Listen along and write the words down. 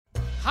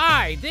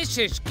Hi, this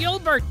is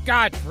Gilbert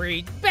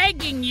Gottfried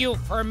begging you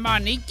for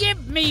money.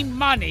 Give me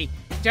money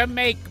to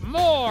make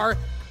more,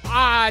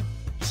 Cut.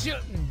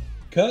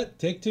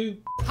 Take two.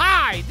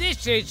 Hi,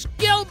 this is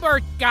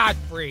Gilbert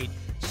Gottfried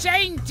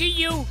saying to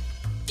you,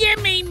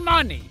 give me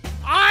money.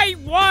 I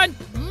want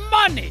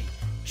money.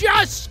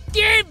 Just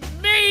give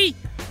me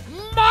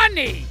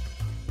money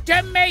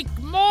to make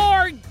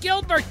more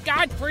Gilbert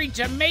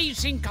Gottfried's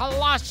Amazing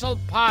Colossal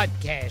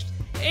Podcast.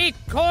 It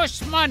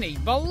costs money,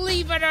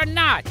 believe it or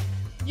not.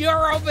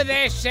 You're over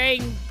there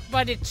saying,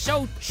 but it's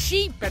so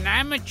cheap and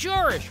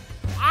amateurish.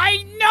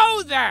 I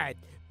know that,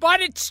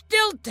 but it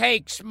still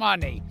takes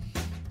money.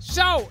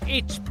 So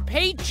it's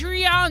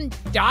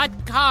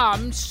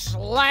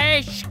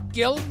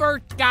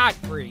patreon.com/Gilbert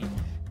Gottfried.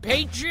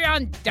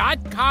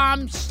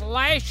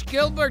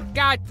 Patreon.com/Gilbert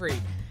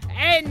Gottfried.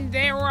 And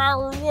there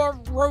are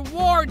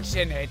rewards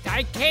in it.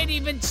 I can't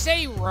even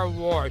say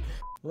reward.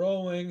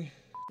 Rolling.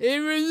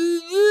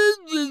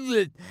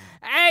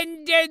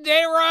 And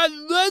there are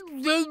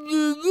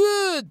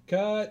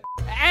Cut.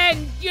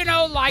 and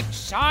like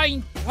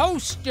signed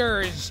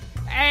posters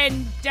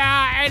and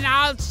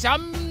I'll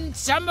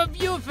some of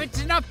you, if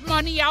it's enough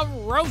money, I'll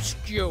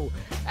roast you.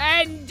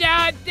 And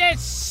there's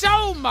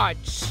so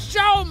much.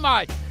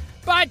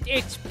 But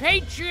it's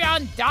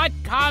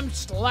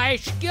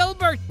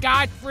patreon.com/Gilbert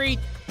Gottfried.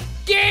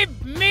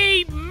 Give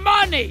me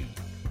money.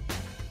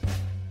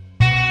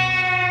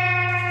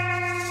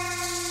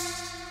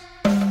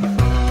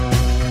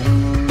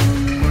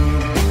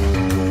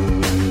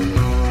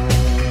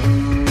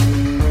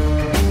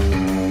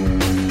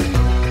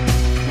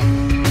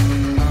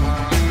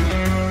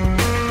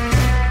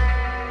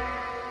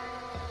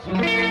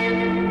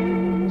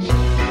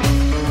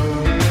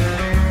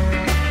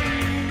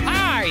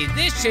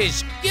 This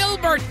is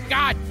Gilbert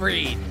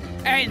Gottfried,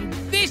 and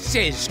this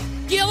is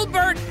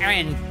Gilbert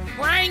and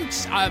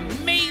Frank's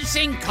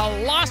Amazing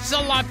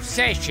Colossal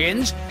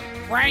Obsessions.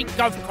 Frank,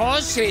 of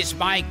course, is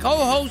my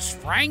co-host,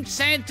 Frank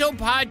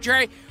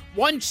Santopadre.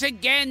 Once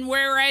again,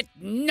 we're at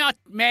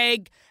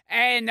Nutmeg,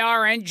 and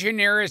our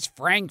engineer is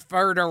Frank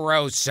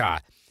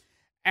Verderosa.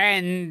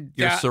 And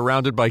you're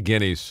surrounded by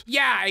guineas.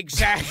 Yeah,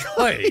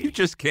 exactly. You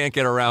just can't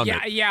get around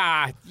it.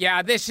 Yeah.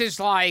 This is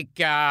like.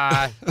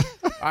 I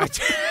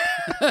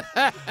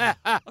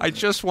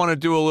just want to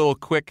do a little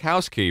quick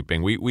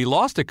housekeeping. We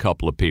lost a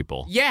couple of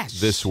people.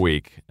 Yes. This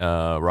week.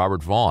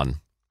 Robert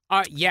Vaughn.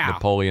 Yeah.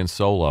 Napoleon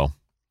Solo,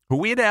 who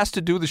we had asked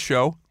to do the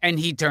show. And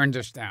he turned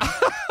us down.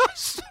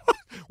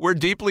 We're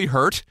deeply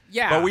hurt.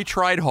 Yeah. But we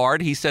tried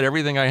hard. He said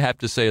everything I have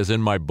to say is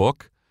in my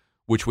book,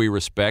 which we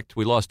respect.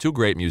 We lost two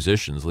great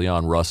musicians,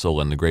 Leon Russell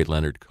and the great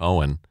Leonard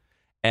Cohen.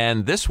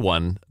 And this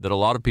one that a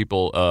lot of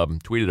people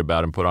tweeted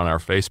about and put on our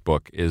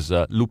Facebook is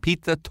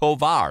Lupita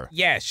Tovar.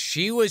 Yes,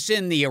 she was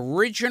in the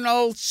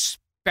original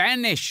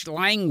Spanish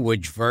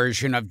language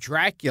version of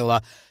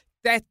Dracula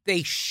that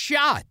they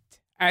shot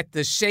at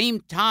the same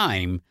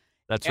time.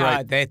 That's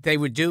right. That they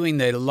were doing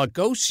the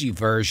Lugosi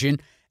version.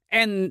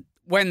 And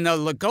when the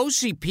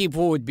Lugosi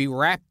people would be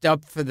wrapped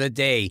up for the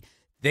day,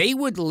 they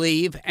would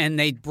leave and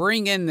they'd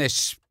bring in the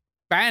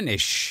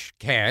Spanish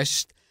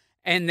cast,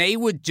 and they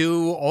would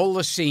do all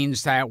the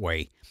scenes that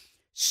way.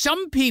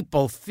 Some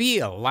people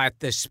feel that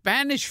the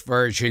Spanish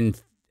version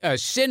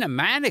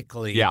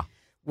cinematically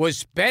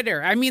was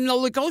better. I mean, the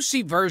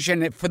Lugosi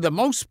version, for the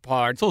most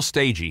part... It's a little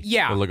stagey, the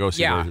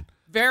Lugosi version.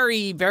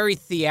 Very, very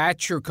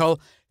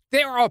theatrical.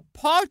 There are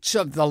parts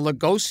of the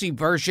Lugosi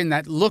version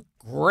that look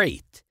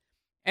great,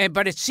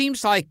 but it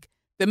seems like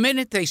the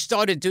minute they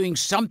started doing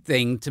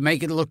something to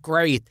make it look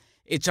great,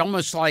 it's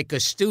almost like a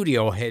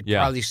studio head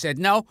probably said,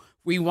 no,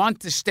 we want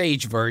the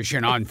stage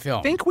version on film.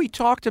 I think we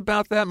talked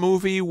about that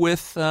movie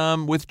with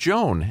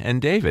Joan and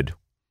David. Do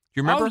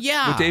you remember? Oh,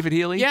 yeah. With David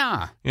Healy?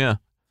 Yeah. Yeah.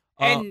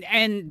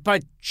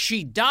 But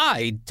she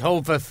died,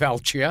 Tova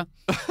Felcia.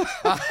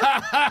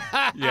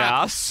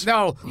 Yes.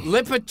 No,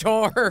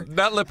 Lipitor.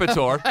 Not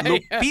Lipitor.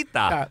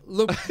 Lupita.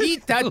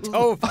 Lupita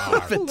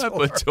Tovar.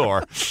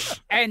 Lipitor.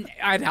 And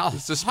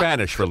it's the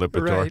Spanish for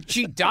Lipitor. Right.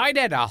 She died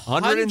at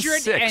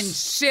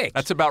 106.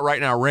 That's about right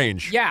in our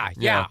range.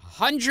 Yeah.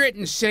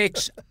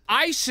 106.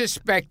 I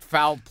suspect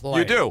foul play.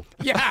 You do?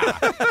 Yeah.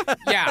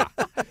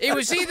 It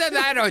was either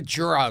that or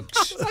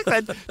drugs. It's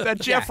like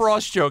that Jeff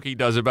Ross joke he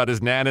does about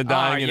his Nana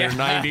dying in her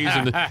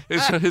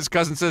 90s, and his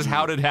cousin says,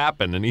 how'd it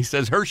happen? And he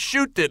says, her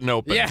chute didn't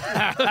open.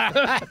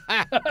 Yeah.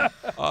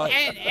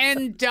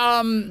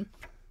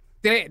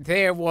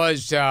 There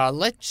was,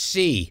 let's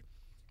see.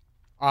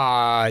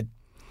 I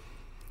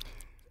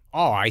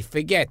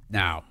forget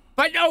now.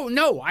 But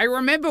no, I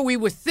remember we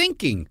were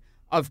thinking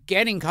of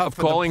getting her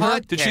for calling the podcast. her?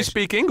 Did she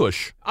speak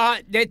English?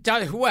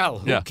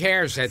 Who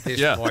cares at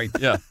this point?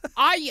 Yeah.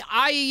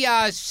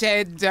 I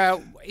said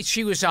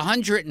she was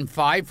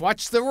 105.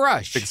 What's the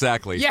rush?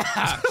 Exactly.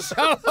 Yeah.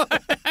 So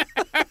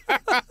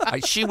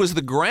she was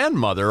the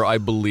grandmother, I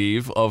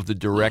believe, of the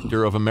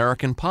director of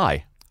American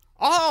Pie.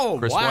 Oh,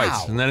 Chris wow.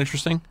 Weitz. Isn't that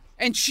interesting?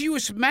 And she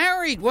was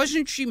married.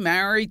 Wasn't she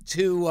married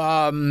to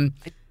I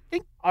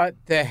think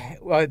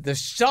the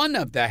son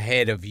of the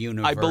head of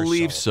Universal? I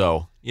believe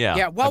so. Yeah.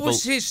 Yeah, what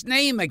was his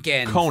name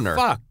again? Coner.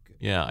 Fuck.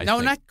 Yeah, I No,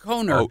 think. not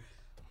Coner.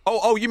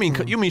 Oh, you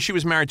mean she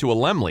was married to a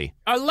Lemley?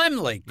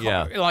 Lemley.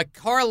 Yeah. Like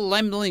Carl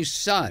Lemley's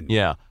son.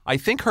 Yeah. I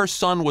think her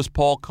son was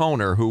Paul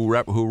Coner, who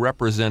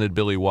represented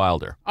Billy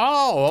Wilder.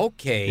 Oh,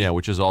 okay. Yeah,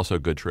 which is also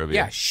good trivia.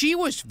 Yeah, she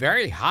was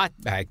very hot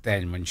back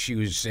then when she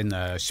was in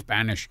the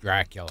Spanish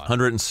Dracula.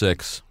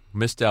 106.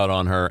 Missed out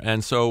on her.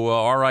 And so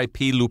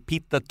R.I.P.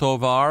 Lupita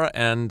Tovar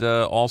and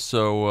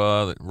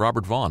also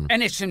Robert Vaughn.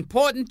 And it's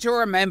important to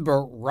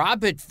remember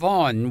Robert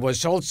Vaughn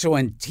was also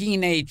in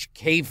Teenage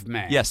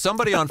Caveman. Yeah,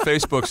 somebody on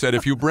Facebook said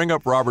if you bring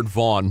up Robert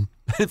Vaughn,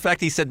 in fact,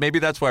 he said maybe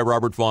that's why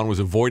Robert Vaughn was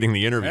avoiding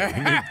the interview.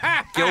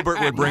 Gilbert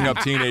would bring up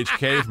Teenage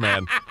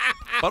Caveman.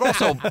 But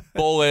also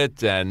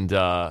Bullet and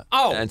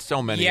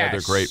so many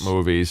other great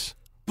movies.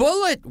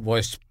 Bullet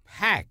was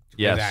packed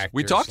with actors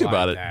we talked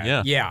about it.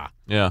 that.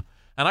 Yeah.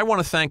 And I want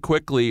to thank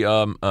quickly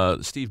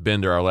Steve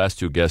Binder, our last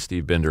two guests,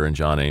 Steve Binder and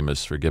John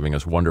Amos, for giving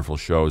us wonderful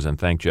shows, and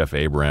thank Jeff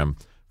Abraham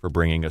for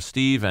bringing us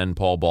Steve, and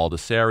Paul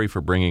Baldessari for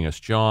bringing us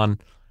John.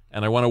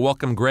 And I want to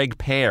welcome Greg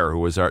Pear,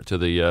 who is to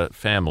the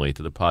family,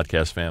 to the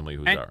podcast family,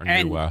 who's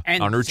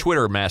our new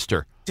Twitter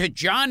master. To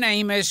John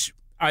Amos,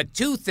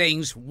 two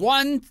things.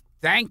 One,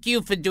 thank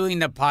you for doing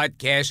the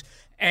podcast.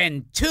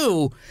 And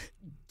two,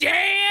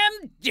 damn.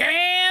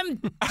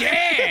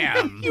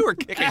 You were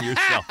kicking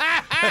yourself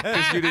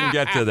because you didn't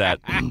get to that.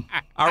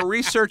 Our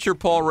researcher,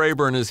 Paul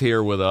Rayburn, is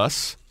here with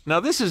us. Now,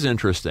 this is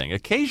interesting.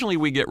 Occasionally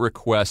we get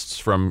requests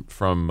from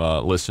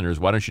listeners,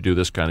 why don't you do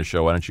this kind of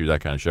show? Why don't you do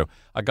that kind of show?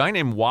 A guy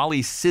named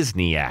Wally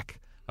Cisniak,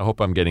 I hope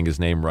I'm getting his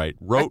name right,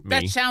 wrote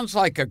me. That sounds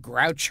like a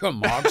Groucho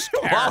Marx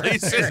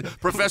character.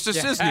 Professor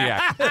Cisniak.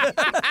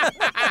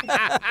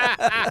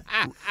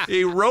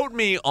 He wrote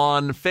me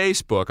on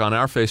Facebook, on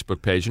our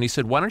Facebook page, and he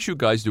said, why don't you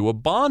guys do a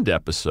Bond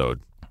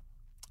episode?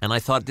 And I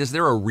thought, is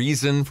there a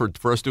reason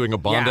for us doing a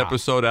Bond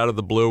episode out of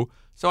the blue?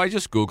 So I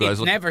just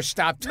Googled. It never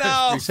stopped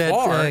us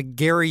before. Is that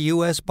Gary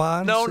U.S.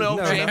 Bond? No,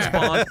 James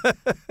Bond.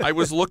 I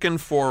was looking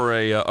for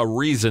a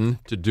reason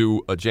to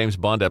do a James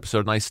Bond episode,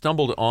 and I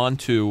stumbled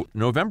onto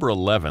November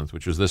 11th,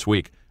 which was this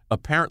week,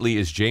 apparently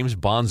is James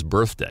Bond's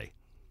birthday.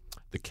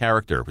 The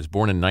character was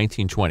born in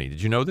 1920.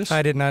 Did you know this?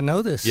 I did not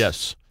know this.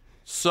 Yes.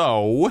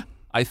 So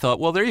I thought,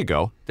 well, there you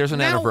go. There's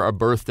a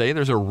birthday.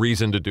 There's a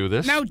reason to do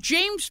this. Now,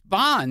 James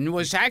Bond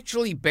was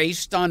actually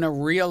based on a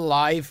real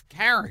live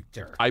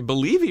character. I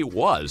believe he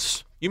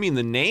was. You mean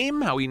the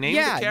name? How he named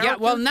the character? Yeah,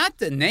 well, not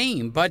the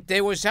name, but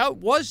there was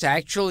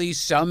actually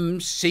some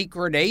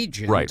secret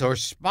agent or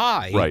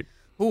spy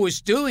who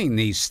was doing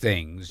these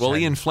things. Well,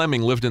 Ian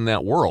Fleming lived in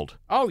that world.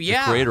 Oh,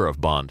 yeah. The creator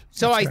of Bond.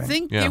 So That's I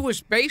think it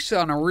was based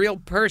on a real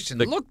person.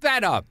 Look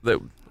that up.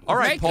 All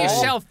right, Make Paul.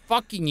 yourself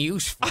fucking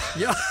useful.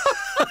 Yeah.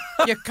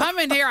 You come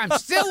in here, I'm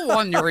still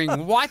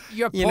wondering what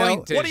your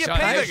point is. What do you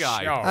pay the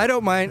guy? Show. I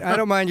don't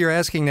mind you're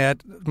asking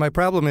that. My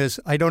problem is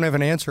I don't have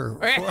an answer. All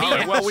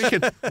right, well, we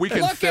can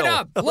Look fill. it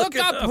up. Look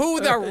up who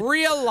the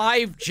real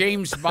live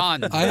James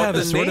Bond is. I have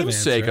a sort of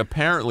namesake, answer.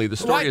 Apparently, the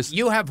story is...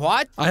 You have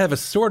what? I have a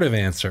sort of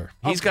answer.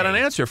 He's got an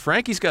answer.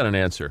 Frankie's got an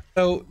answer.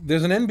 So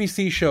there's an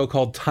NBC show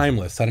called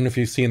Timeless. I don't know if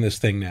you've seen this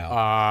thing now.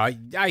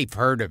 I've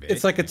heard of it.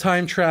 It's like a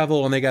time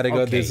travel, and they got to go.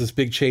 Okay. There's this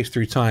big chase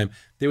through time.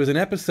 There was an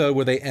episode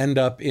where they end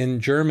up in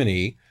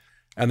Germany,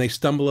 and they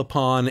stumble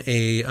upon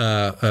a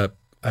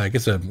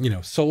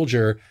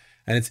soldier,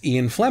 and it's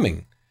Ian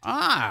Fleming.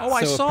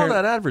 I saw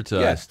that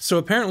advertised. Yes. So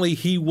apparently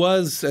he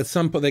was at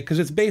some point, because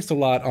it's based a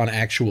lot on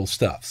actual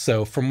stuff.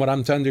 So from what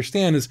I'm to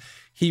understand is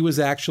he was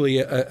actually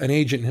an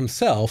agent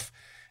himself,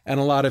 and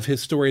a lot of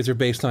his stories are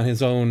based on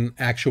his own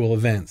actual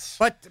events.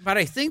 But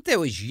I think there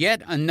was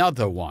yet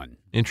another one.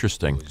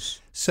 Interesting.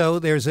 So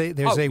there's a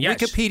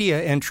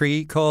Wikipedia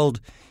entry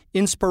called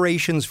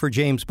Inspirations for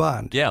James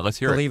Bond. Yeah, let's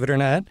hear it. Believe it or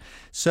not.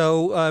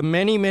 So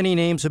many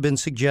names have been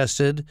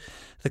suggested.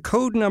 The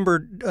code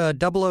number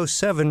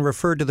 007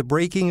 referred to the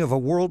breaking of a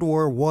World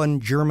War I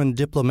German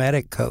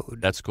diplomatic code.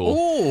 That's cool.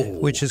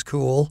 Ooh. Which is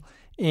cool.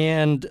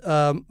 And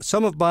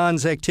some of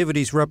Bond's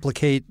activities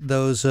replicate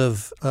those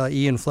of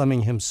Ian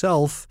Fleming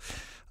himself.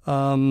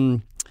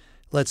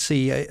 Let's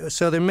see.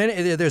 So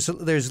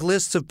there's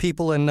lists of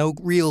people and no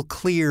real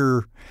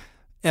clear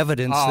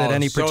evidence that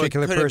any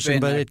particular person,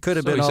 but it could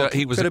have been all.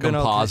 He was a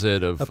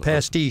composite of a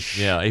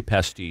pastiche. A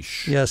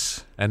pastiche.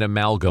 Yes, an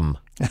amalgam,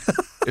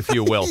 if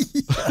you will.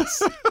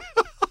 Yes.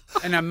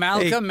 An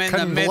amalgam in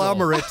the middle.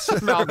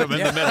 Amalgam in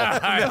the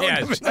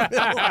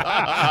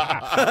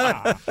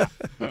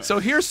middle. So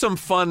here's some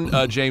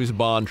fun James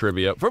Bond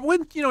trivia.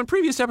 In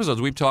previous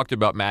episodes we've talked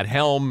about Matt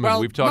Helm. Well,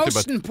 and we've talked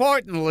most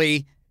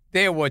importantly,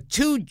 there were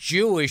two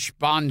Jewish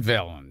Bond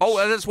villains.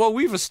 Oh,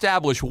 we've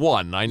established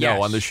one, I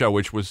know, on the show,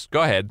 which was,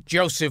 go ahead.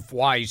 Joseph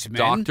Wiseman.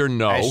 Dr.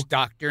 No. As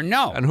Dr.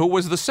 No. And who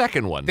was the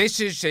second one? This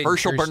is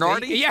Herschel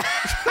Bernardi? Yeah.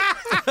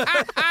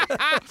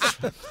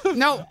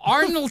 No,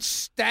 Arnold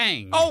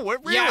Stang. Oh,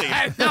 really?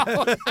 Yeah,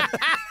 no.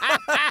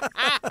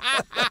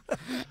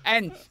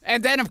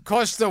 and then, of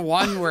course, the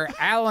one where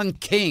Alan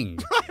King.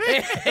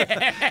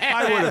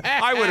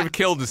 I would have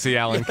killed to see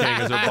Alan King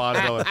as a Bond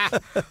villain.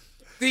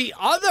 The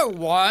other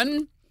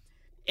one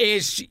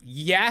is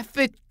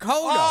Yaphet Kotto.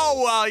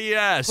 Oh, well,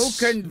 yes.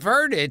 Who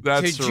converted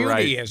to Judaism.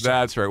 Right.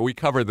 That's right. We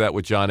covered that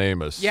with John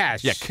Amos.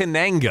 Yes. Yeah,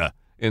 Kananga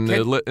in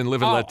Live and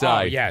Let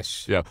Die. Oh,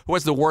 yes. Yeah.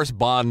 What's the worst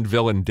Bond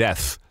villain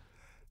death?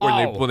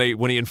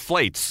 When he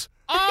inflates.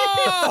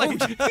 Oh! He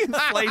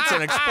inflates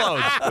and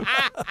explodes.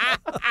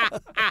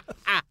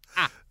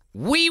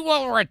 We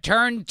will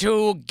return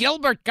to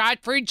Gilbert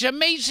Gottfried's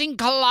Amazing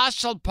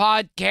Colossal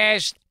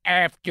Podcast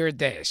after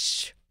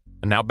this.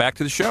 And now back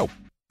to the show.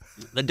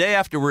 The day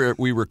after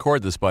we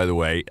record this, by the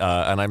way,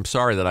 and I'm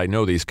sorry that I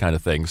know these kind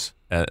of things,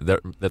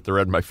 that they're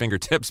at my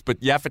fingertips, but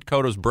Yaphet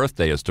Kotto's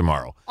birthday is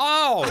tomorrow.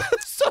 Oh,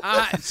 so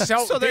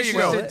there this you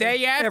go. was the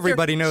day after.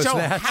 Everybody knows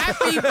that.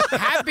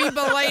 Happy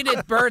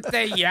belated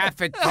birthday,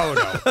 Yaphet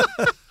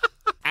Kotto.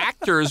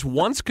 Actors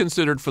once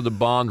considered for the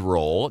Bond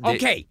role.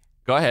 Okay.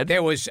 Go ahead.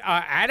 There was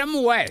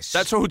Adam West.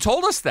 That's who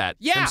told us that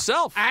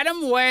himself.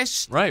 Adam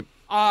West. Right.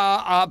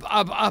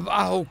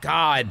 Oh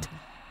God.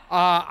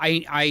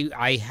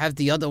 I have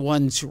the other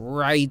ones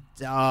right.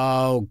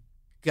 Oh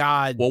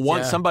God.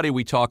 Well, somebody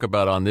we talk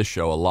about on this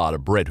show a lot, a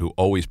Brit who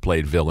always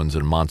played villains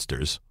and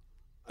monsters.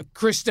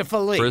 Christopher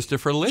Lee.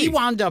 Christopher Lee. He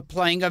wound up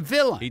playing a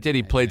villain. He did.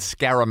 He played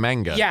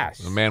Scaramanga. Yes.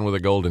 The man with a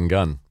golden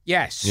gun.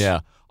 Yes. Yeah.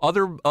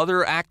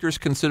 Other actors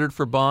considered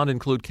for Bond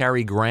include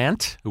Cary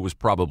Grant, who was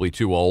probably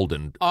too old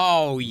and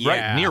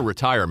right near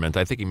retirement.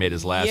 I think he made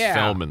his last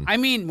film. And I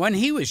mean, when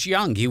he was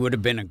young, he would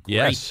have been a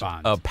great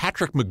Bond.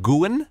 Patrick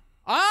McGoohan.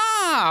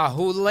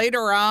 Who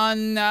later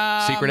on...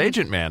 Secret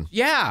Agent Man.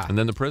 Yeah. And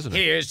then The Prisoner.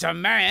 Here's a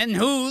man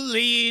who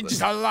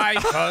leads a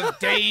life of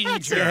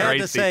danger. You had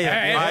to say it.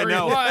 I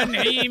know.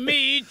 Everyone he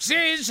meets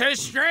is a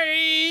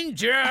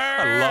stranger.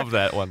 I love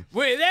that one.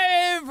 With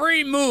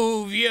every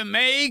move you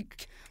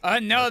make,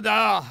 another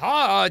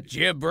heart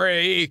you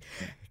break.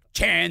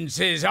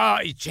 Chances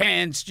are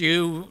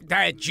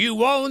that you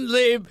won't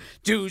live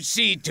to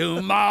see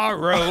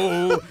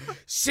tomorrow.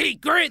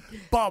 Secret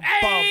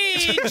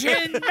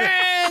Agent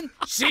Man.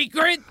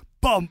 Secret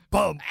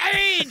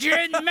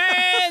Agent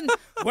Man.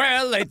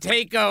 Well, they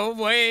take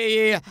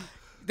away.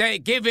 They're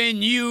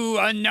giving you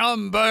a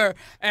number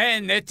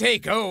and they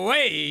take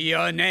away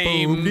your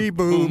name.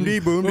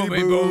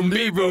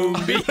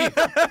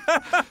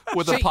 Boom-de-boom-de-boom-de-boom-de.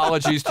 With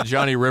apologies to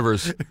Johnny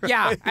Rivers.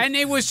 Yeah, and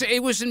it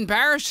was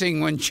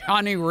embarrassing when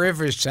Johnny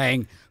Rivers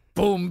sang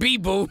boom-bee,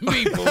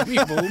 boom-bee,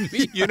 boom-bee,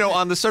 boom-bee. You know,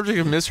 on the subject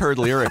of misheard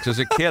lyrics, as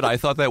a kid, I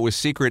thought that was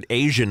Secret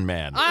Asian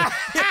Man.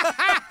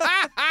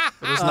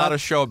 It was not a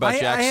show about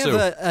Jack I Sue.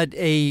 have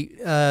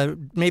a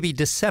maybe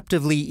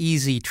deceptively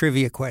easy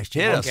trivia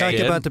question. Yes, Talk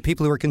kid. about the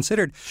people who were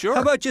considered. Sure.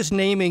 How about just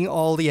naming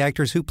all the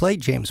actors who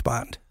played James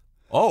Bond?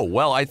 Oh,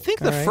 well, I think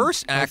the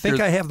first actor... I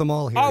think I have them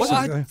all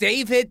here.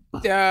 David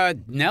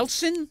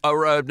Nelson?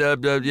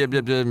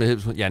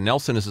 Yeah,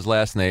 Nelson is his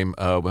last name.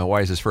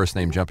 Why is his first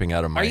name jumping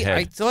out of my head?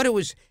 I thought it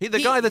was... The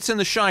guy that's in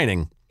The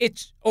Shining.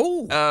 It's...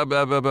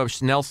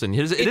 Nelson.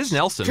 It is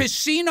Nelson.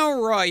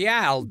 Casino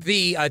Royale,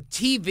 the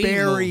TV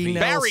Barry movie.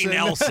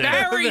 Nelson.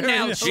 Barry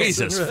Nelson.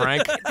 Jesus,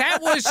 Frank. That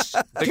was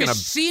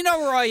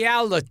Casino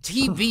Royale, the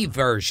TV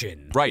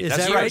version. Right, Is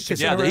that's that right. right?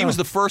 Casino He Royale? was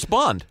the first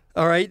Bond.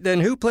 All right, then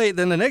who played?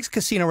 Then the next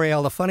Casino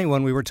Royale, the funny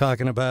one we were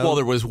talking about. Well,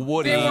 there was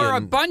Woody There were a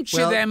and bunch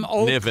of them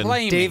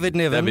claiming. David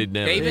Niven.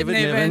 David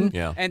Niven.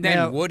 Yeah. And then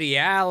Now, Woody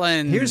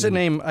Allen. Here's a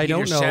name I Peter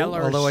don't know,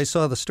 Sellers. although I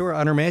saw the story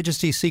on Her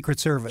Majesty's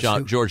Secret Service.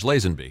 George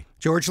Lazenby,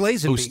 George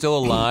Lazenby. who's still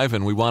alive,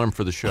 and we want him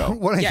for the show.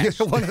 Yes.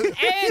 one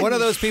of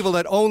those people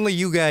that only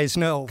you guys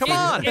know. Come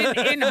on.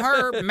 In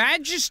Her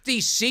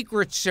Majesty's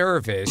Secret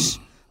Service,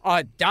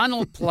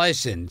 Donald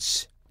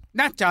Pleasance.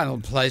 Not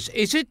Donald Pleasance.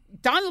 Is it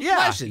Donald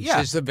Pleasance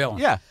is the villain?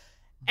 Yeah.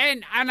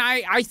 And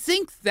I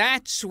think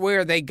that's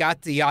where they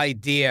got the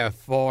idea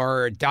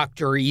for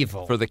Dr.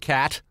 Evil. For the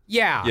cat?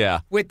 Yeah. Yeah.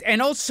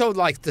 And also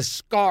like the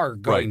scar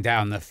going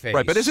down the face.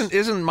 Right, but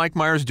isn't Mike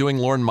Myers doing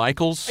Lorne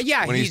Michaels?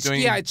 Yeah, when he's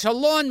doing... it's a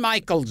Lorne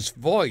Michaels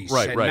voice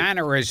and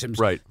mannerisms.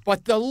 Right.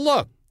 But the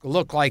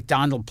look like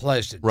Donald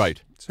Pleasance.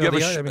 Right. So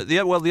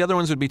the other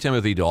ones would be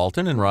Timothy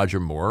Dalton and Roger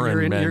Moore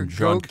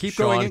Keep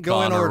Sean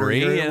going in order.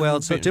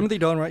 Connery. So Timothy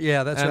Dalton,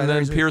 that's right. And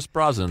then Pierce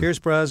Brosnan. Pierce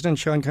Brosnan,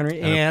 Sean Connery,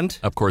 and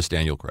of course,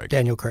 Daniel Craig.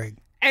 Daniel Craig.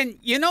 And,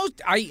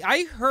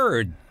 I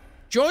heard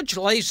George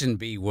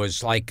Lazenby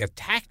was,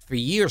 attacked for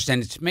years,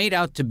 and it's made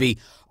out to be,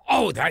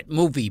 that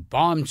movie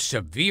bombed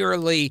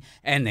severely,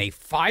 and they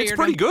fired It's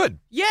pretty him. good.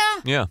 Yeah.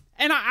 Yeah.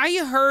 And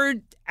I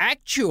heard,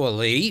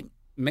 actually,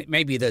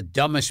 maybe the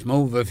dumbest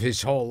move of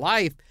his whole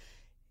life,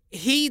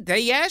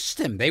 they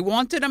asked him. They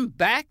wanted him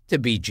back to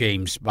be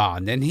James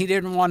Bond, and he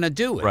didn't want to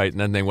do it. Right,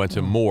 and then they went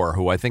to Moore,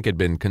 who I think had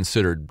been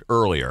considered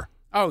earlier.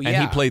 Oh, yeah.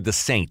 And he played the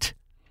Saint.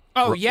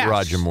 Oh, yes.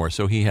 Roger Moore,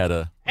 so he had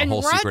a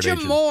whole secret Roger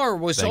agent Moore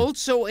was thing.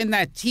 also in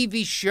that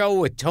TV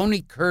show with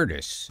Tony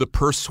Curtis. The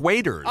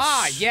Persuaders.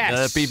 Ah,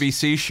 yes. The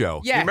BBC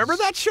show. Yes. You remember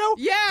that show?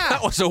 Yeah.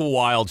 That was a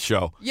wild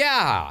show.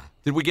 Yeah.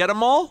 Did we get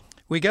them all?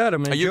 We got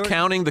him. Are you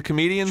counting the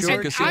comedians in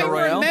And Casino I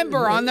Royale?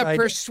 remember on the I-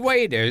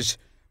 Persuaders,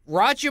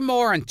 Roger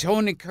Moore and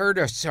Tony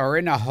Curtis are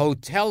in a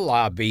hotel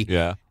lobby.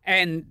 Yeah.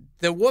 And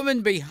the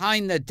woman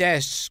behind the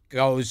desk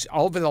goes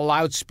over the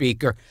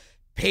loudspeaker,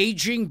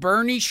 paging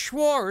Bernie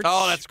Schwartz.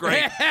 Oh, that's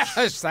great.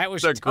 Yes, that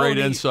was It's a great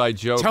Tony- inside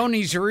joke.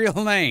 Tony's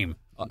real name.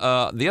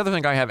 The other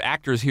thing I have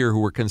actors here who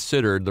were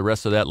considered, the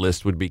rest of that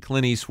list would be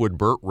Clint Eastwood,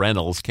 Burt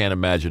Reynolds, can't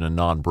imagine a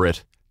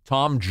non-Brit,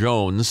 Tom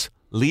Jones,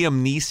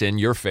 Liam Neeson,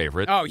 your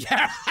favorite, Oh,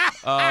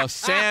 yeah.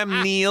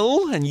 Sam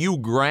Neill and Hugh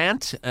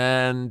Grant,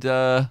 and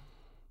I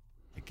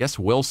guess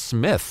Will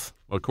Smith,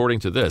 according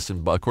to this,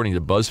 and according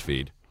to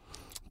BuzzFeed.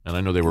 And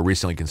I know they were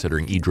recently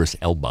considering Idris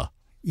Elba.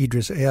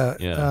 Idris,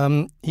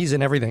 Yeah. he's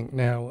in everything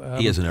now.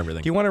 He is in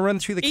everything. Do you want to run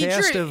through the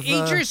cast of...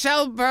 Idris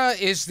Elba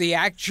is the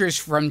actress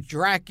from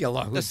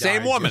Dracula. Who The same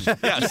died. woman.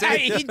 Yeah,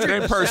 same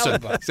Idris person.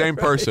 Elba. Same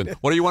person.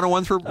 What do you want to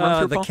run through,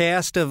 the Paul?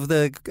 cast of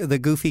the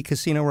Goofy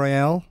Casino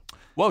Royale?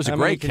 Well, it was a How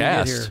many great can you get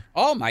cast. here?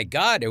 Oh, my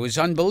God. It was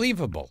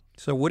unbelievable.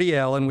 So Woody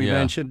Allen, we Yeah,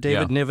 mentioned,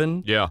 David yeah.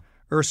 Niven, Yeah.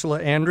 Ursula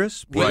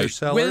Andress, Peter Right.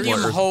 Sellers,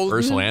 William Holden.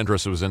 Ursula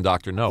Andress was in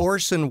Dr. No.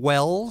 Orson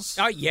Welles,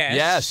 Oh, yes.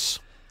 Yes.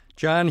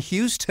 John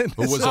Huston.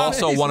 Who was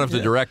also one of the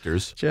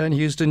directors. John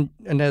Huston,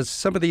 and as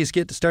some of these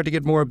start to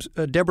get more,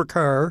 Deborah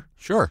Carr,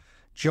 Sure.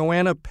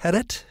 Joanna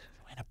Pettit,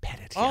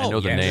 I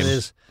know the yes. name. it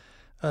is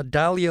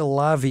Dahlia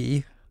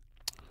Lavi.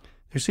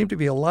 There seem to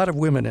be a lot of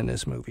women in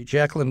this movie.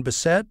 Jacqueline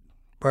Bisset,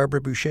 Barbara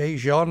Boucher,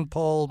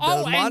 Jean-Paul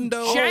Oh,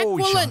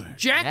 Belmondo. and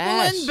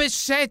Jacqueline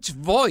Bisset's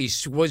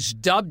voice was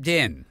dubbed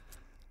in.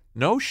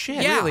 No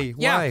shit. Yeah, Really?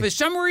 yeah. Why? For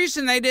some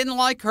reason, they didn't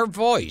like her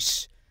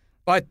voice,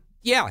 but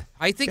yeah,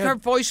 I think her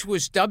voice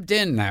was dubbed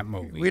in that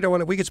movie. We don't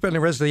want to, we could spend the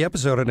rest of the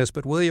episode on this,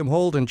 but William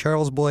Holden,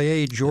 Charles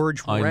Boyer,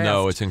 George I Raft.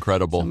 know. It's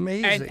incredible.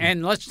 Amazing.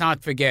 And let's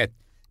not forget,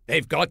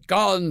 they've got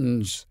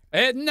guns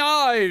and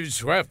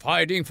knives. We're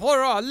fighting for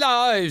our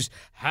lives.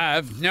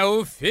 Have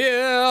no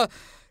fear.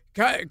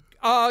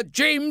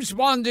 James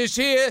Bond is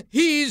here.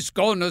 He's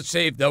gonna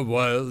save the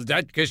world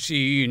at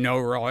Casino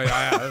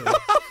Royale.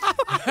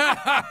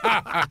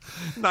 Nice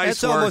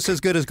That's work. almost as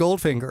good as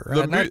Goldfinger.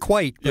 The Not mu-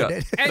 quite,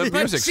 Yeah. but The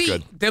music's see,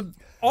 good. the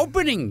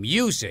opening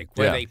music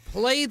where Yeah. they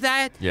play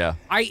that, Yeah.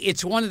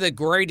 it's one of the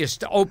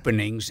greatest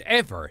openings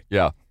ever.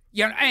 Yeah.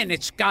 Yeah, and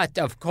it's got,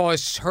 of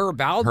course, Herb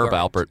Alpert. Herb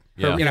Alpert.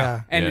 Yeah. You know,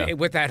 Yeah. and Yeah.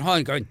 with that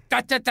horn going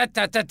da da da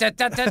da da da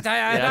da da da.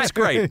 Yeah, that's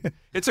great.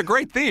 It's a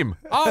great theme.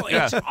 Oh,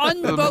 it's The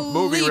unbelievable.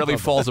 movie really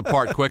falls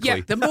apart quickly.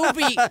 Yeah,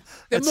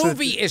 the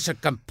movie is a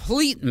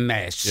complete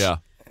mess. Yeah.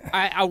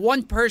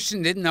 One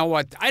person didn't know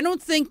what. I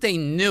don't think they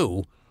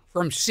knew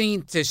from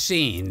scene to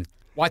scene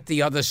what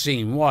the other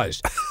scene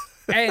was.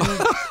 And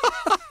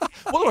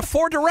Well, there were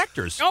 4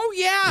 directors. oh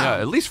Yeah,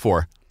 at least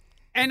 4.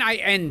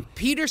 and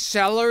Peter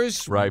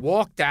Sellers Right.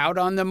 walked out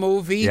on the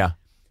movie. Yeah.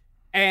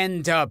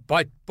 And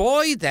but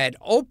boy, that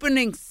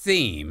opening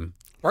theme,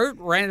 Burt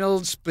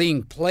Reynolds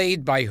being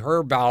played by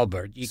Herb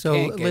Alpert. You so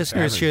can't get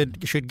listeners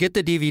better. should get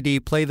the DVD,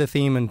 play the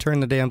theme, and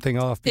turn the damn thing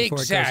off before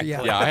Exactly. it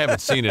goes. Yeah, I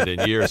haven't seen it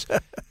in years.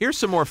 Here's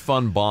some more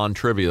fun Bond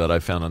trivia that I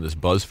found on this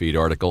BuzzFeed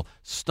article.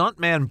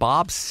 Stuntman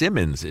Bob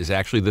Simmons is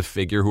actually the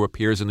figure who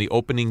appears in the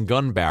opening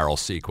gun barrel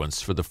sequence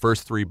for the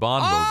first 3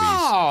 Bond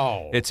movies.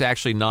 Oh, It's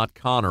actually not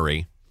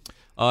Connery.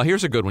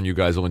 Here's a good one you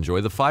guys will enjoy.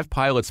 The 5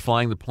 pilots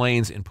flying the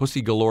planes in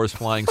Pussy Galore's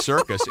Flying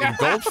Circus in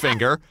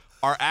Goldfinger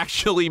are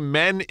actually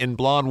men in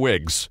blonde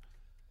wigs.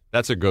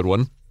 That's a good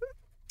one.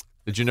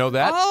 Did you know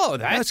that? oh,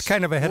 That's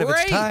kind of ahead of its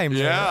great. time.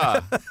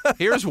 Yeah.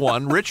 Here's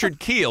one. Richard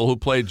Kiel, who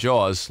played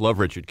Jaws. Love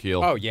Richard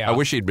Kiel. Oh, yeah. I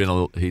wish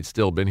he'd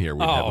still been here.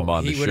 We'd have him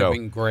on the he would show. have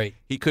been great.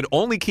 He could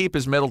only keep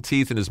his metal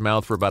teeth in his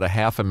mouth for about a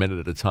half a minute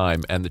at a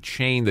time, and the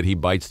chain that he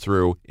bites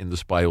through in The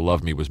Spy Who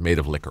Loved Me was made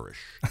of licorice.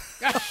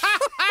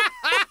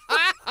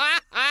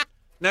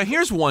 Now,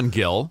 here's one,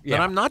 Gil, that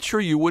Yeah. I'm not sure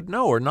you would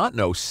know or not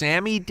know.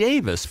 Sammy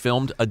Davis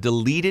filmed a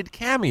deleted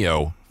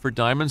cameo for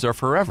Diamonds Are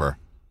Forever.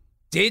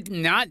 Did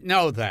not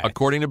know that.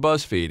 According to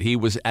BuzzFeed, he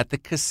was at the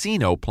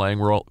casino playing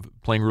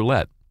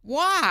roulette.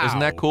 Wow. Isn't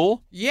that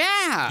cool?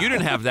 Yeah. You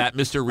didn't have that,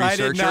 Mr. I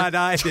Researcher.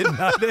 did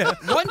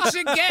not. Once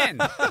again,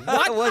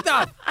 what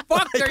the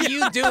fuck are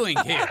you doing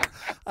here?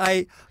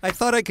 I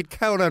thought I could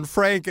count on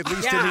Frank at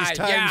least in Yeah, these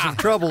times yeah. of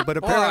trouble, but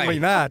apparently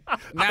Boy. not.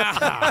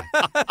 Nah.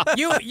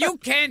 You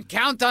can't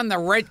count on the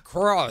Red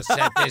Cross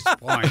at this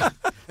point.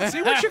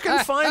 See what you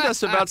can find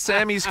us about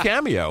Sammy's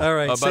cameo. All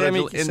right, about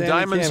Sammy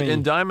cameo.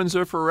 in Diamonds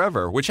Are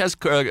Forever, which has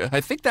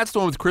I think that's the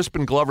one with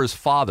Crispin Glover's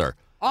father.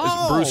 Oh.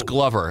 Is Bruce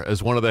Glover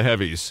as one of the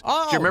heavies.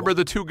 Oh. Do you remember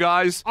the 2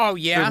 guys? Oh,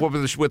 yeah. With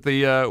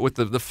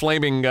the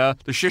flaming the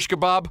shish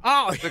kebab.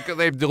 Oh.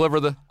 They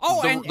deliver the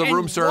room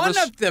and service.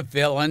 one of the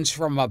villains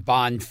from a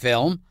Bond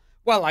film,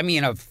 well, I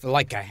mean,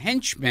 like a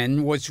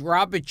henchman, was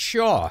Robert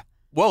Shaw.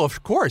 Well,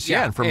 of course,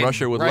 yeah, and from in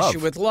Russia with Russia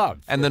Love. with Love.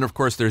 And then, of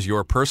course, there's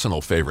your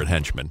personal favorite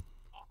henchman,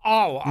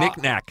 Oh, Knick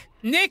Knack.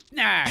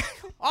 Knick-Knack.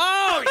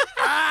 Oh,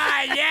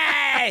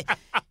 yeah.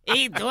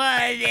 It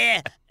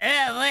was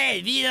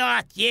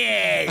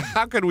yes.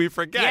 How could we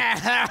forget?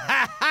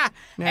 Yeah.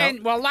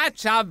 And, well,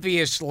 that's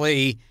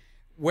obviously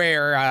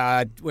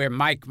where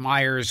Mike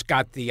Myers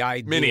got the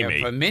idea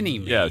Mini-Me. of a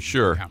mini-me. Yeah,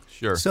 sure.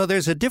 So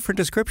there's a different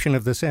description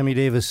of the Sammy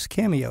Davis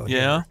cameo. here.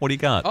 Yeah, what do you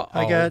got?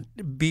 I got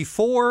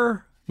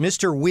before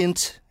Mr.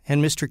 Wint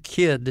and Mr.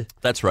 Kidd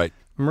That's right.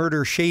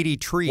 murder Shady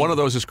Tree. One of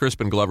those is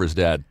Crispin Glover's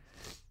dad.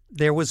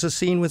 there was a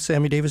scene with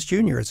Sammy Davis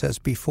Jr., it says,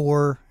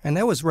 before, and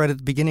that was right at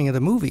the beginning of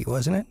the movie,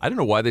 wasn't it? I don't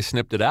know why they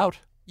snipped it out.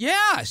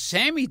 Yeah,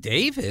 Sammy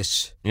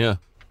Davis. Yeah.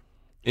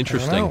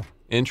 Interesting.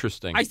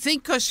 Interesting. I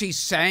think because he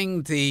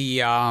sang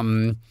the All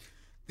in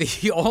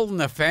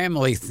the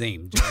Family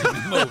theme during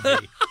the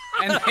movie.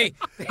 And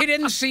they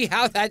didn't see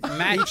how that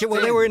matched.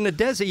 Well, they were in the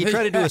desert. You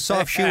try to do a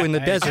soft shoe in the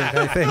desert,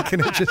 I think,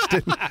 and it just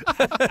didn't.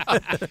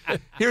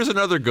 Here's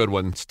another good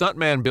one.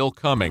 Stuntman Bill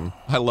Cumming,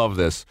 I love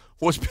this,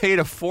 was paid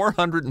a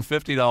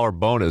 $450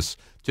 bonus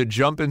to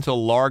jump into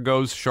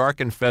Largo's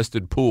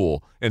shark-infested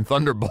pool in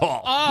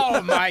Thunderball.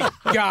 Oh, my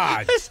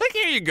God. It's like,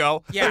 here you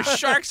go. Yeah. There's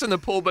sharks in the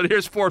pool, but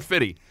here's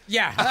 $450.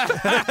 Yeah.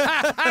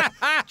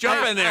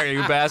 Jump in there,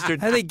 you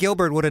bastard. I think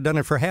Gilbert would have done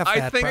it for half I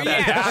that. think probably.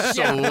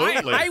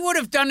 absolutely. I would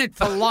have done it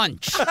for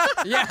lunch.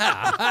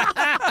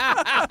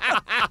 Yeah.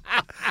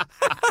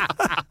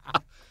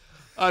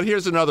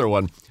 Here's another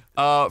one.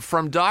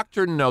 From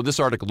Dr. No, this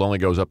article only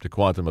goes up to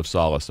Quantum of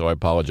Solace, so I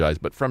apologize.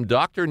 But from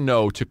Dr.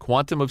 No to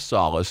Quantum of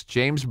Solace,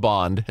 James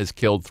Bond has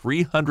killed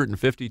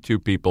 352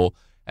 people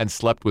and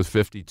slept with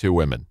 52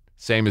 women.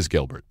 Same as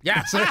Gilbert.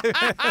 Yeah.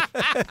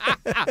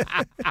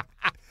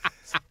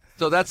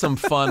 So that's some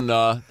fun.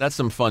 That's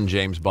some fun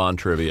James Bond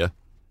trivia.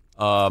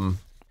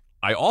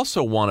 I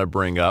also want to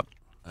bring up.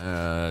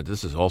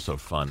 This is also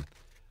fun.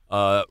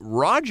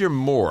 Roger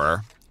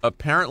Moore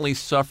apparently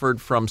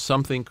suffered from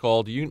something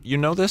called. You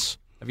know this?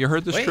 Have you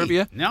heard this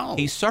trivia? No.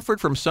 He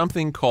suffered from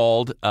something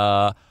called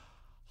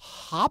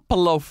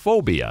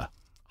hoplophobia.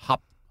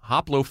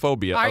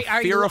 Hoplophobia.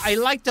 I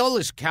liked all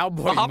his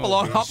cowboy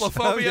movies.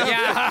 Hoplophobia?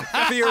 Yeah.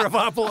 Fear of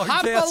Hopalong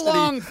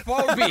Hopalong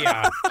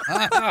phobia.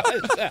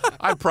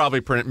 I'm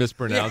probably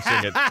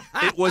mispronouncing it.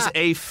 It was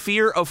a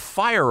fear of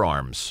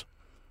firearms,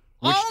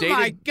 which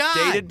my God.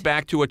 dated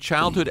back to a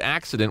childhood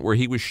accident where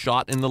he was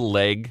shot in the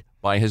leg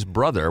by his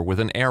brother with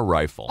an air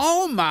rifle.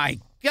 Oh, my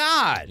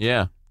God.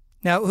 Yeah.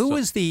 Now, who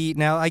was the...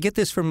 Now, I get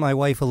this from my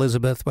wife,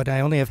 Elizabeth, but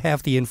I only have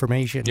half the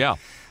information. Yeah.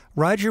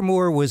 Roger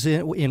Moore was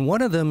in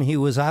one of them. He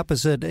was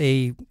opposite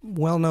a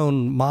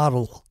well-known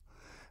model,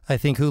 I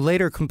think, who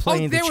later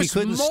complained that she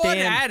couldn't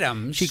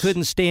stand. She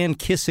couldn't stand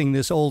kissing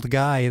this old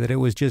guy. That it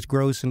was just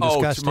gross and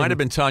disgusting. It might have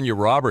been Tanya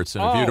Roberts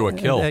in A View to a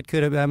Kill. That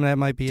could have. I mean, that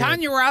might be.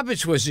 Tanya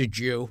Roberts was a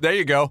Jew. There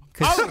you go.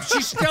 Oh,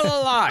 she's still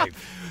alive.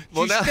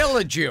 She's still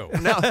a Jew.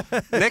 Now,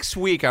 next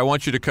week, I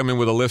want you to come in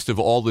with a list of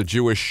all the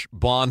Jewish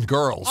Bond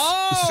girls.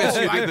 Since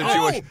you did the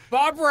Jewish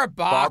Barbara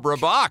Bach. Barbara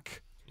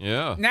Bach.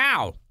 Yeah.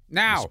 Now,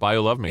 The Spy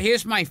Who Loved Me.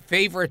 Here's my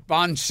favorite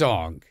Bond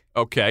song.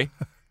 Okay.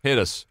 Hit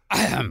us.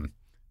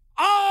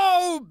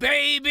 Oh,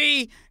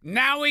 baby,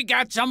 now you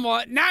got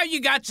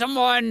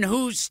someone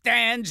who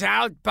stands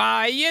out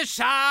by your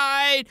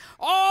side.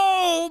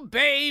 Oh,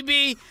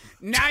 baby,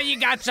 now you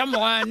got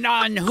someone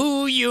on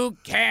who you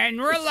can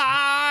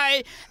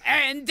rely.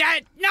 And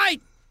at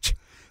night,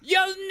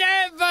 you'll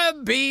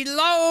never be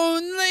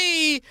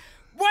lonely.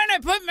 When I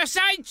put my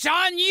sights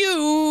on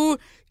you,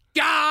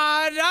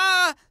 got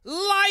a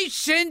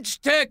license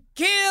to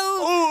kill.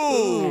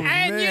 Ooh,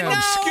 and man. you know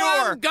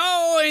Obscure. I'm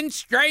going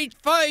straight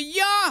for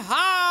your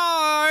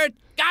heart.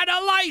 Got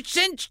a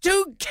license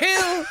to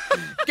kill.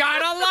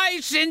 Got a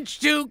license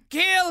to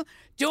kill.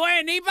 To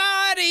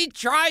anybody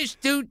tries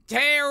to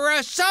tear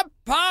us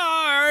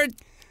apart.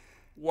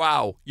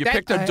 Wow. You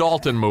picked a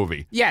Dalton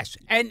movie. Yes,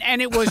 and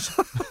it was,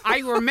 I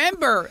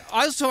remember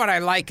also what I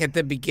like at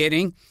the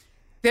beginning,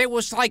 there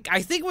was I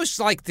think it was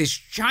this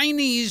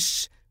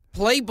Chinese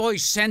Playboy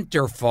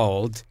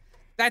centerfold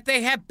that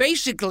they have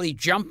basically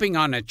jumping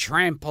on a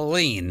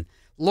trampoline,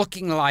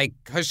 looking like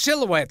her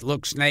silhouette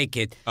looks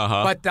naked,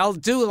 but they'll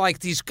do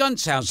these gun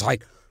sounds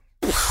like,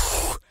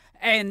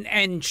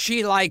 and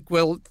she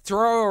will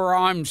throw her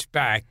arms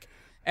back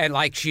and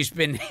she's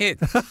been hit.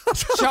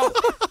 So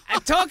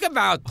talk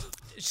about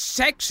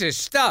sexist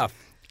stuff.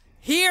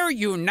 Here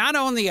you not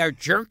only are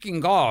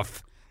jerking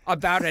off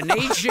about a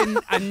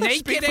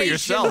naked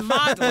Asian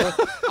model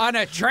on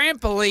a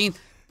trampoline,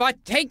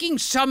 but taking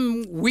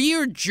some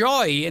weird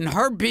joy in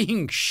her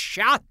being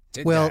shot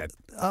to death.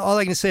 All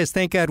I can say is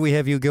thank God we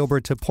have you,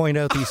 Gilbert, to point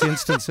out these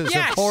instances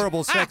of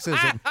horrible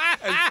sexism.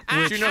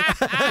 You know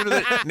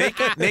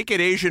that naked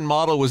Asian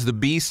model was the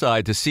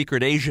B-side to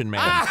Secret Asian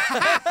Man.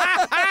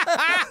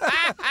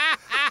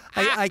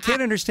 I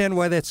can't understand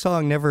why that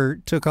song never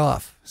took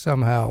off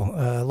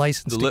somehow.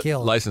 License to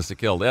Kill. License to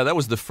Kill. Yeah, that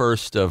was the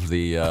first of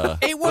the...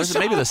 It was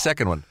maybe the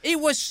second one. It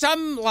was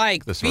some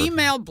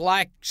female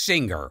black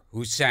singer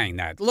who sang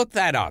that. Look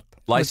that up.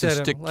 License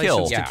to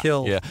Kill. License to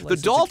Kill. Yeah. The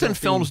Dalton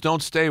films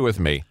don't stay with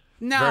me.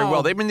 No. Very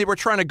well. They were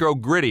trying to go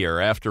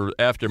grittier after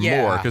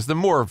Moore, because the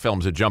Moore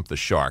films had jumped the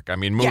shark. I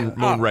mean,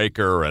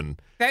 Moonraker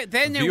and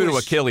then View to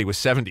a Kill, he was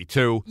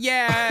 72.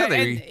 Yeah,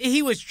 and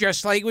he was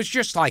just like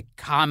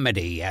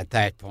comedy at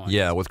that point.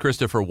 Yeah, with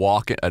Christopher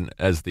Walken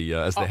as the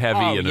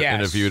heavy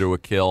in A View to a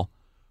Kill.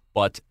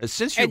 But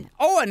since you...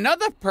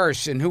 another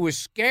person who was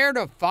scared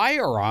of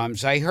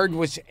firearms, I heard,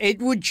 was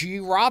Edward G.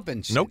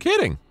 Robinson. No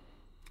kidding.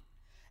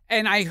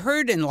 And I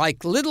heard in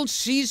Little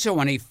Caesar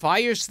when he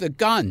fires the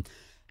gun,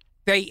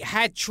 they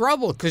had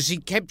trouble because he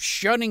kept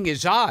shutting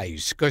his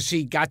eyes because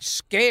he got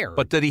scared.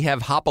 But did he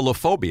have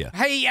hoplophobia?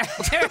 Hey,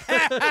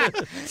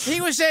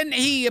 he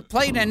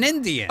played an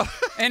Indian.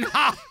 And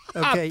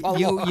okay,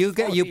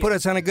 you put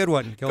us on a good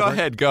one, Gilbert. Go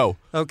ahead, go.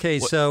 Okay,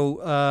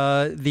 so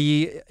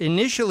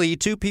initially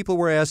 2 people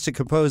were asked to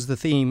compose the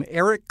theme: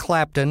 Eric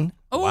Clapton.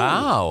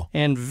 Wow.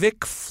 And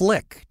Vic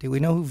Flick. Do we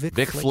know who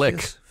Vic Flick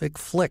is? Vic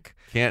Flick.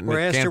 We're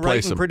asked to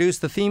write and produce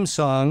the theme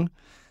song.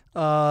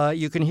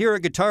 You can hear a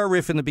guitar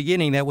riff in the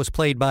beginning that was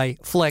played by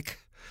Flick.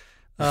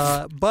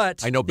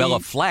 But I know Bella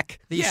Fleck.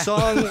 The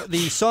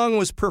song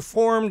was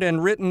performed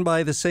and written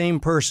by the same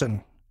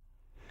person,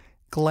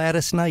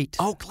 Gladys Knight.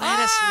 Oh,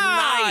 Gladys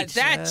Knight.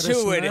 That's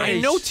who it is.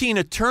 I know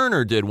Tina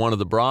Turner did one of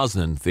the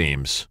Brosnan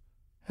themes.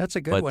 That's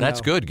a good one. But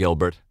that's good,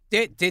 Gilbert.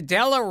 Did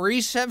Della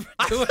Reese ever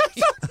do it?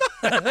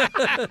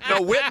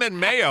 No, Whitman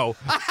Mayo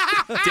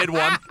did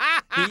one.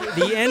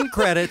 The end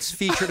credits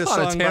featured a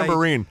song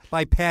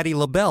by Patti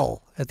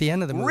LaBelle at the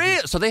end of the movie.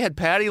 Really? So they had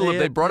Patti LaBelle.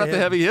 They brought up the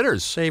heavy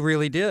hitters. They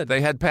really did. They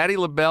had Patti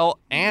LaBelle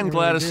and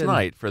Gladys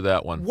Knight for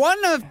that one.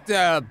 One of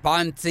the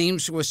Bond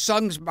themes was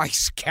sung by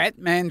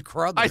Scatman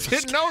Crothers. I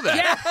didn't know that.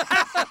 Yeah.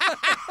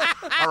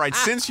 All right,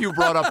 since you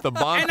brought up the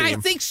Bond theme. And I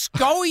think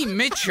Scoey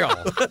Mitchell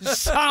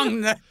sung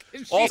the...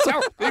 Also,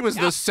 he was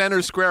the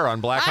center square on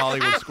Black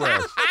Hollywood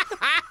Squares.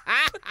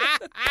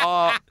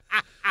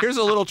 Here's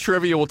a little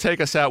trivia. We'll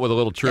take us out with a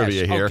little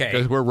trivia here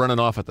because we're running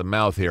off at the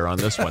mouth here on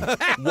this one.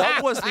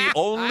 What was the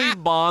only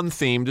Bond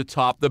theme to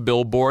top the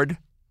Billboard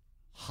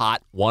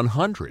Hot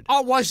 100?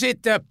 Oh, was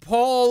it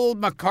Paul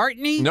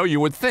McCartney? No, you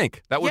would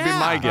think. That would be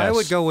my guess. I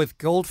would go with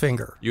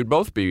Goldfinger. You'd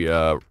both be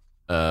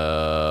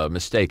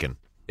mistaken.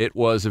 It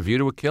was A View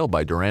to a Kill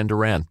by Duran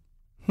Duran.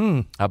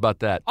 How about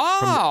that?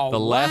 Oh, the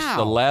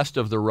last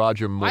of the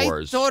Roger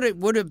Moores. I thought it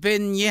would have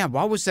been,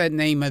 what was that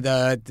name of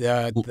the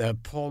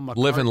Paul McCartney?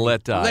 Live and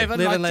Let Die. Live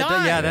and Let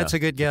Die. Yeah, that's a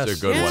good guess. That's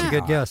a good one. That's a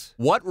good guess.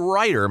 What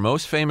writer,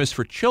 most famous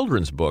for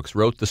children's books,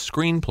 wrote the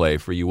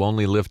screenplay for You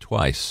Only Live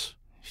Twice?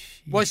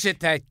 Was it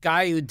that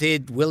guy who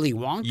did Willy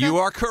Wonka? You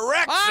are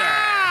correct,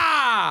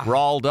 sir.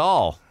 Roald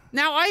Dahl.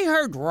 Now, I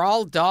heard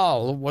Roald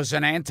Dahl was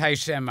an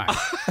anti-Semite.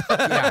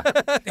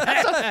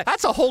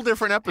 That's a whole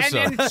different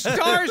episode.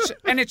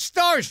 And it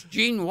stars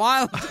Gene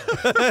Wilder.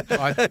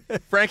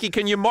 Frankie,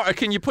 can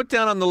you put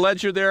down on the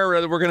ledger there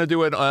we're going to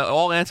do an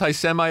all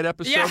anti-Semite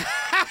episode? Yeah.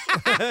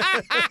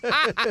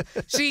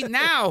 See,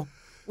 now,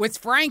 with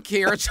Frank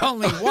here, it's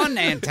only one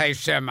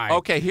anti-Semite.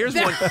 Okay, here's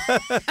one.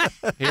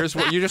 Here's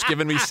what you're just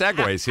giving me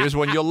segues. Here's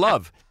one you'll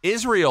love.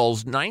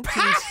 Israel's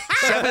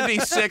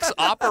 1976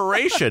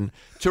 operation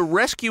to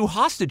rescue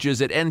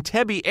hostages at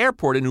Entebbe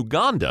Airport in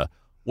Uganda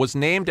was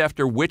named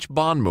after which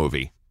Bond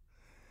movie?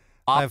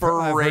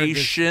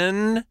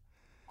 Operation...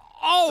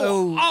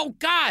 Oh,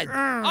 God.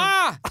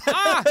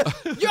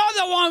 You're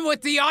the one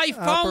with the iPhone.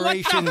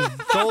 Operation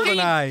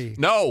GoldenEye.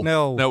 No.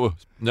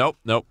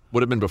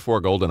 Would have been before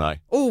GoldenEye.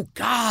 Oh,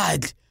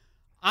 God.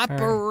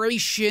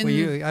 Operation...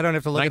 Well, I don't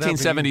have to look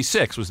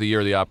 1976 was the year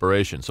of the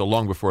operation, so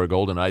long before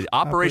GoldenEye.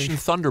 Operation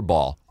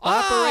Thunderball.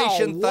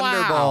 Thunderball.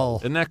 Wow.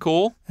 Isn't that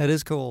cool? That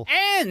is cool.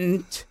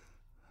 And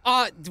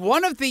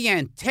one of the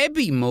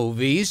Entebbe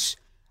movies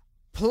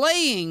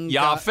playing...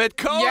 Yaphet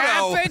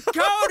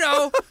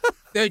Kotto.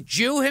 The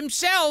Jew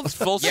himself,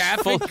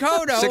 Yaphet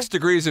Kotto. 6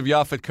 degrees of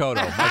Yaphet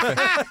Kotto.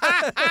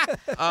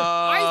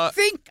 I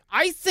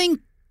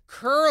think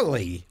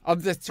Curly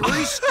of the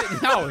three...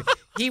 No,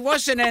 he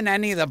wasn't in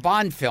any of the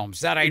Bond films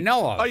that I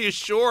know of. Are you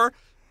sure?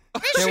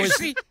 This is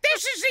the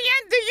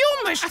end of you,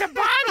 Mr.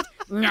 Bond.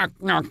 Knock,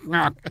 knock,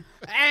 knock.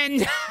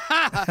 And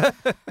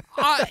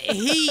I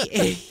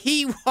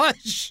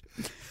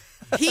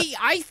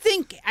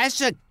think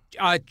as a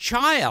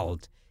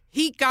child,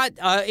 he got,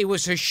 it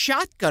was a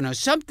shotgun or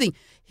something.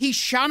 He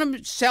shot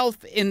himself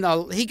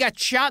he got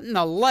shot in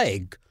the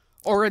leg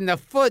or in the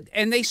foot.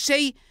 And they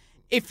say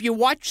if you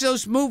watch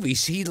those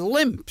movies, he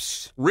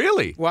limps.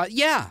 Really? Well,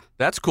 yeah.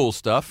 That's cool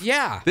stuff.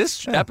 Yeah.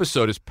 This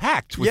episode is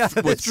packed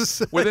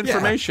with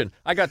information.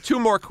 I got 2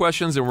 more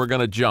questions and we're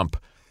going to jump.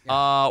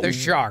 The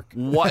shark.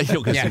 What?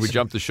 We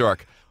jumped the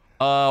shark.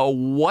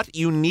 What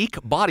unique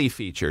body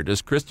feature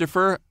does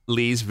Christopher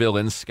Lee's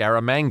villain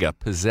Scaramanga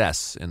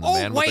possess in The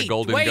Man with the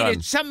Golden Gun?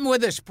 It's something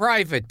with his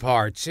private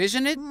parts,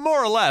 isn't it?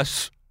 More or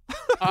less.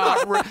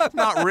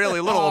 Not really.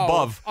 A little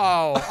above.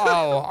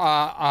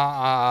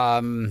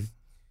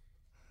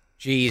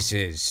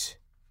 Jesus.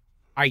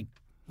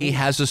 He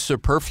has a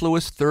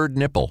superfluous third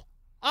nipple.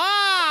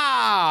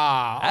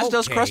 As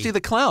does Krusty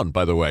the Clown,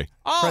 by the way.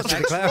 Oh,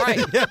 that's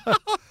right.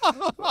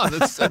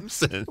 The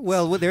Simpsons.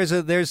 Well, there's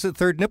a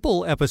third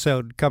nipple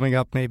episode coming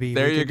up, maybe.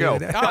 There you go.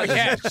 Oh,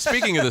 yeah.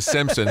 Speaking of The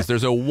Simpsons,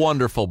 there's a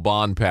wonderful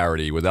Bond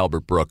parody with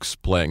Albert Brooks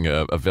playing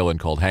a villain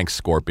called Hank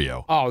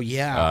Scorpio. Oh,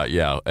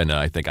 yeah. And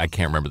I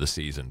can't remember the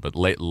season, but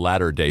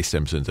latter-day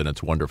Simpsons, and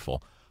it's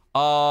wonderful. 2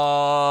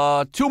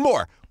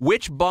 more.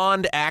 Which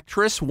Bond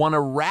actress won a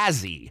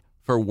Razzie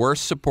for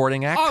Worst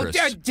Supporting Actress?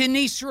 Oh,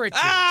 Denise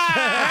Richards.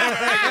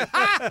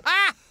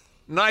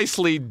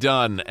 Nicely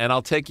done. And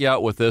I'll take you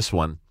out with this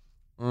one.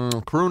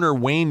 Crooner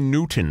Wayne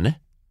Newton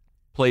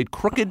played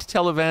crooked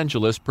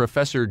televangelist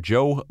Professor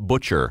Joe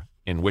Butcher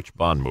in which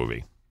Bond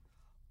movie?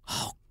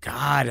 Oh,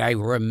 God, I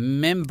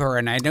remember,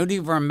 and I don't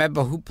even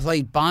remember who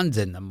played Bond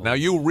in the movie. Now,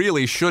 you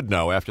really should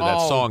know after that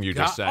song you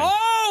just sang.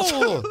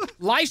 Oh,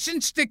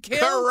 License to Kill?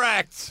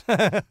 Correct.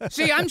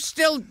 See, I'm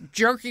still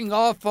jerking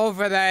off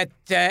over that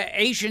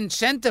Asian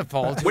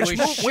centerfold.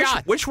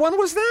 Which one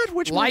was that?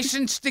 Which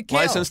License to Kill.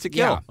 License to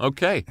Kill. Yeah.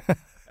 Okay.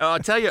 I'll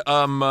tell you,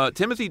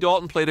 Timothy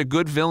Dalton played a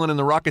good villain in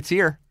The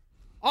Rocketeer.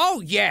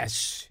 Oh,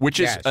 yes. Which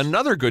is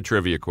another good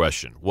trivia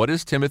question. What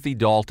does Timothy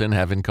Dalton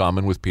have in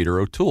common with Peter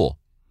O'Toole?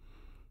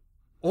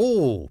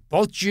 Oh,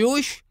 both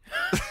Jewish?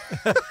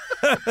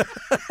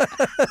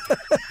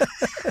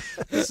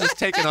 This is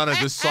taken on a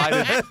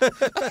decided...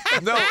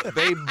 No,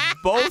 they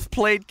both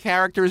played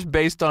characters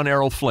based on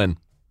Errol Flynn.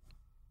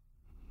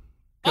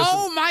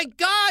 Oh, my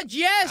God,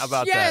 yes, How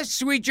about yes.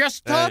 That? We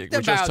just talked about that.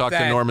 We just talked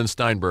to Norman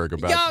Steinberg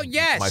about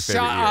my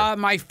favorite year.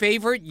 My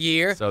favorite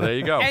year. So there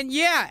you go.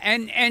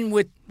 And and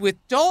with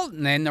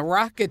Dalton and The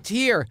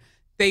Rocketeer,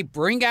 they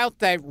bring out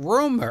that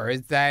rumor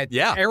that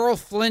Errol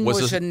Flynn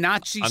was a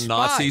Nazi spy. A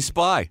Nazi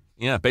spy.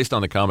 Yeah, based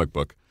on the comic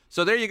book.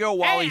 So there you go,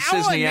 Wally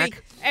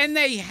Cisniak. And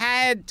they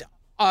had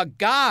a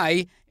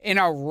guy in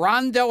a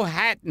Rondo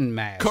Hatton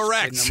mask in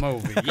the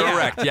movie.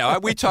 Correct. Yeah,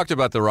 we talked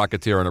about The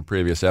Rocketeer in a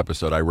previous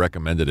episode. I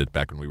recommended it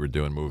back when we were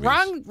doing movies.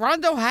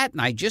 Rondo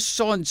Hatton, I just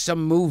saw in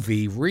some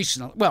movie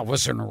recently. Well, it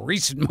wasn't a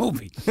recent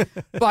movie,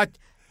 but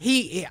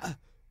he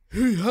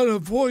had a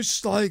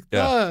voice like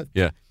that.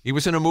 Yeah, he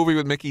was in a movie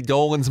with Mickey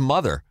Dolenz'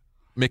 mother.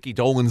 Mickey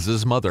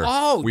Dolenz' mother.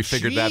 Oh, we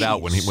figured that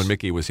out when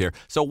Mickey was here.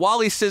 So,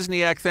 Wally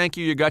Cisniak, thank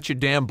you. You got your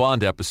damn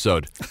Bond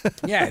episode.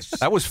 Yes.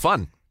 That was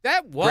fun.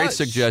 That was. Great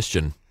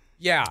suggestion.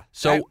 Yeah,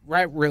 so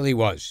that really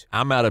was.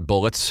 I'm out of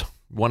bullets.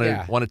 Want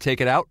to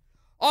take it out?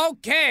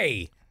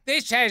 Okay.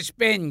 This has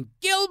been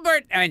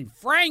Gilbert and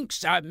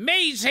Frank's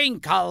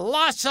Amazing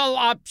Colossal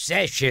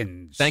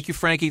Obsessions. Thank you,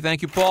 Frankie.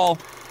 Thank you, Paul.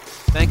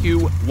 Thank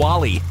you,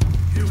 Wally.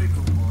 Here we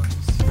go, boys.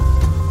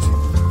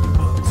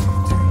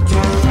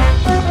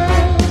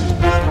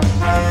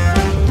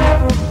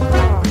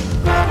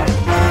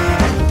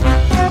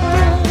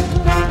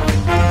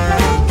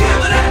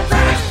 Gilbert and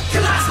Frank's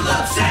Colossal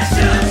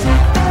Obsessions.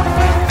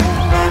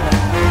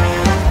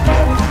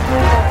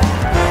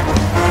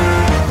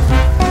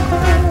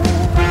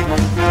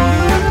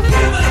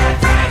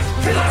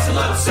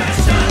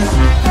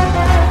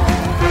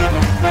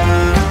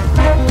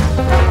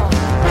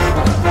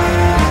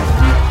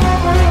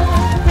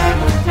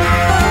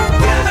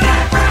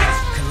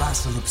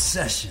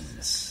 Obsession.